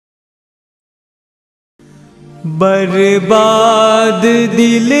बर्बाद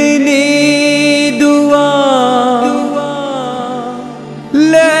दिल ने दुआ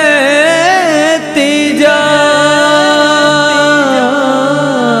लेते जा,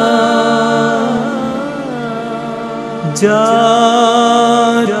 जा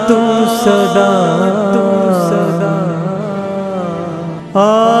तुम सदा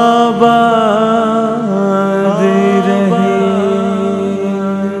आबाद रहे।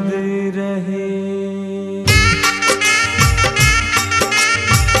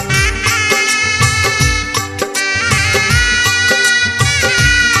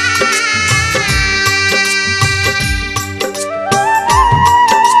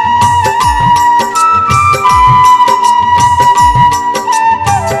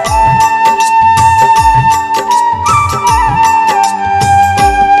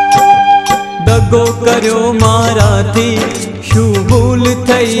 दगो कर्यो माराथी शू भूल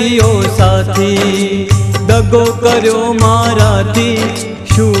थईयो साथी, दगो कर्यो माराथी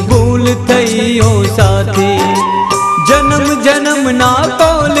शू भूल थईयो साथी। जन्म जन्म ना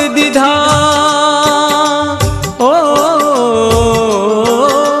तोल दीधा ओ,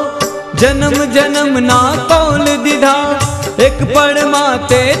 जन्म जन्म ना तोल दीधा, एक पड़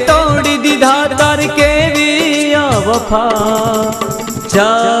माते तोड़ दीधा। तार के भी या वफा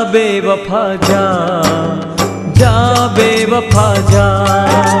जा बेवफा जा, जा बेवफा जा,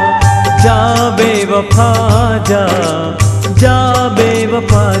 जा बेवफा जा, जा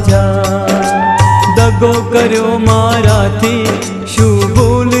बेवफा जा। दगो कर्यो माराथी शू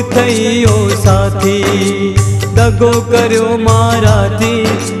भूल थईयो साथी, दगो कर्यो माराथी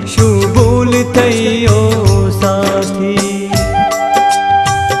शू भूल थईयो साथी।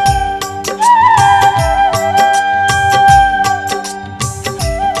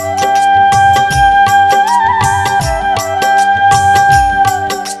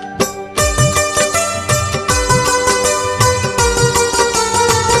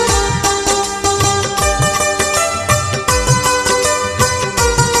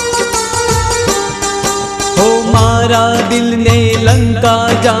 मारा दिल ने लंका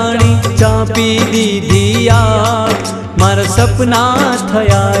जानी चापी दी दिया, मारा सपना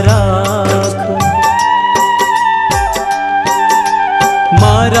थया राख।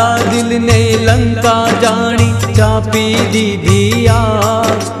 मारा दिल ने लंका जानी चापी दी दिया,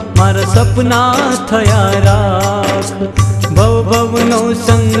 मारा सपना थया राख। भव भव नो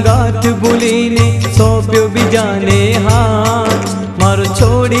संगात भूली ने सौंप्यो बीजाने हाथ, मारो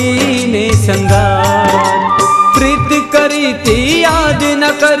छोड़ी ने संगात। प्रीत करी थी याद न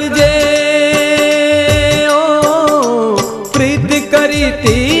करजे ओ, प्रीत करी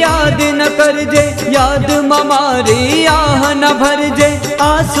थी याद न करजे, याद ममारी आह न भरजे।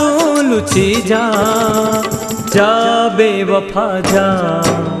 आंसू लुची जा, जा बेवफा जा,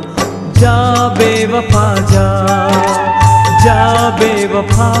 जा बेवफा जा, जा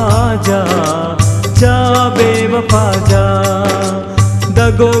बेवफा जा, जा बेवफा जा।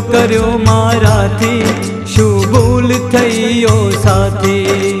 दगो कर्यो माराथी शू भूल थईयो साथी,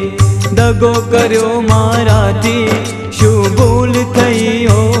 दगो कर्यो माराथी शू भूल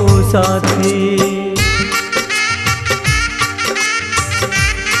थईयो साथी।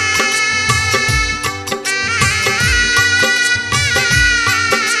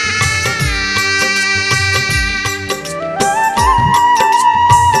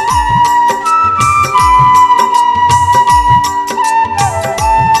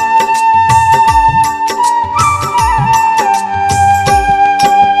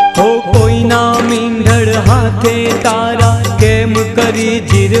 हाथे तारा केम करी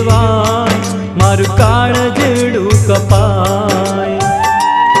जिरवा, मारू काळजड़ू कपाय।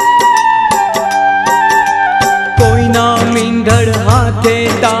 कोई ना मींढड़ हाथे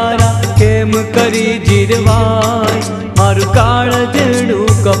तारा केम करी जिरवाय, मारू काळजड़ू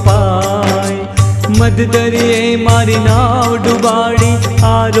कपाय। मद दरिये मारी नाव डुबाड़ी,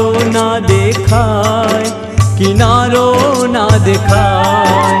 आरो ना देखाय, किनारो ना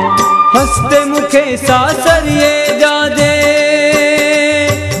देखाय। हंसते मुखे सासरिए जाजे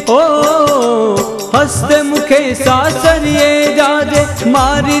ओ, हंसते मुखे सासरिए जाजे।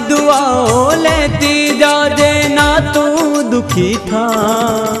 मारी दुआओं लेती जाजे, ना तू दुखी था।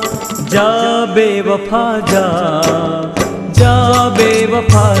 जा बेवफा जा, जा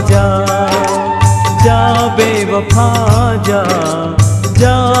बेवफा जा, जा बेवफा जा,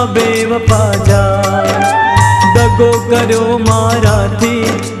 जा बेवफा जा। दगो कर्यो माराथी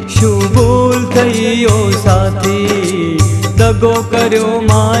शू भूल थईयो साथी, दगो कर्यो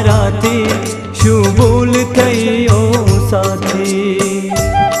माराथी शू भूल थईयो साथी।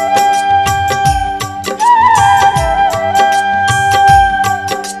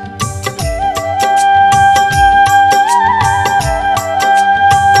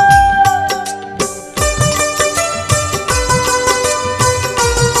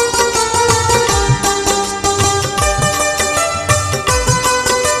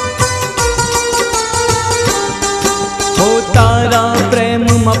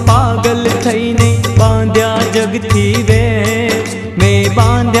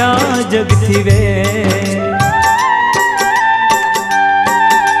 वे।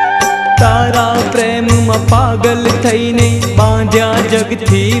 तारा प्रेम में पागल थईने बांध्या जग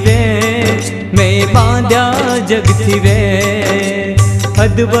थी वे, मैं बांध्या जग थी वे।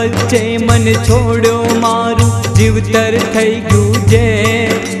 हद वच्चे मन छोड़ो मारू जीवतर थई गुजे,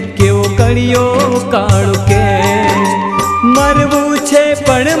 केवो कड़ियो काळो के। मरवू छे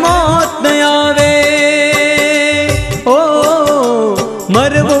पण मौत न आवे, ओ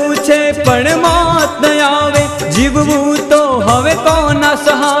मरवू छे पण मौत न आवे। जीववू तो हवे कोना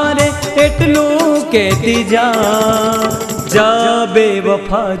सहारे, एटलू कहती जा। जा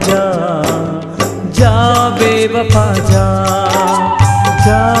बेवफा जा, जा बेवफा जा,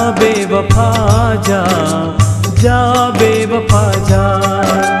 जा बेवफा जा, जा बेवफा जा।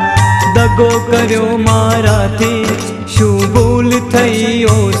 दगो कर्यो माराथी शू भूल थई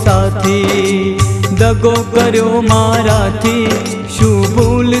ओ साथी, दगो कर्यो माराथी शू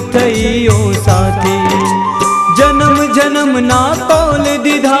भूल थई ओ साथी। जन्म जन्म ना तोल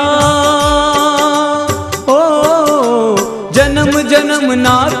दीधा, ओ जन्म जन्म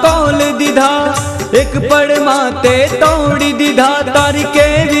ना तोल दीधा। एक पड़ माते तोड़ी दीधा, तारी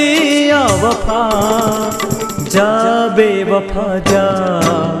केवी आ वफा। जा बेवफा जा,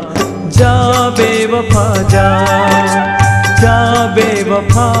 जा बेवफा जा, जा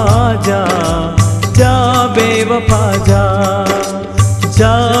बेवफा जा, जा बेवफा जा,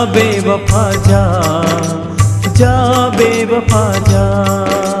 जा बेवफा जा, जा बेवफा जा।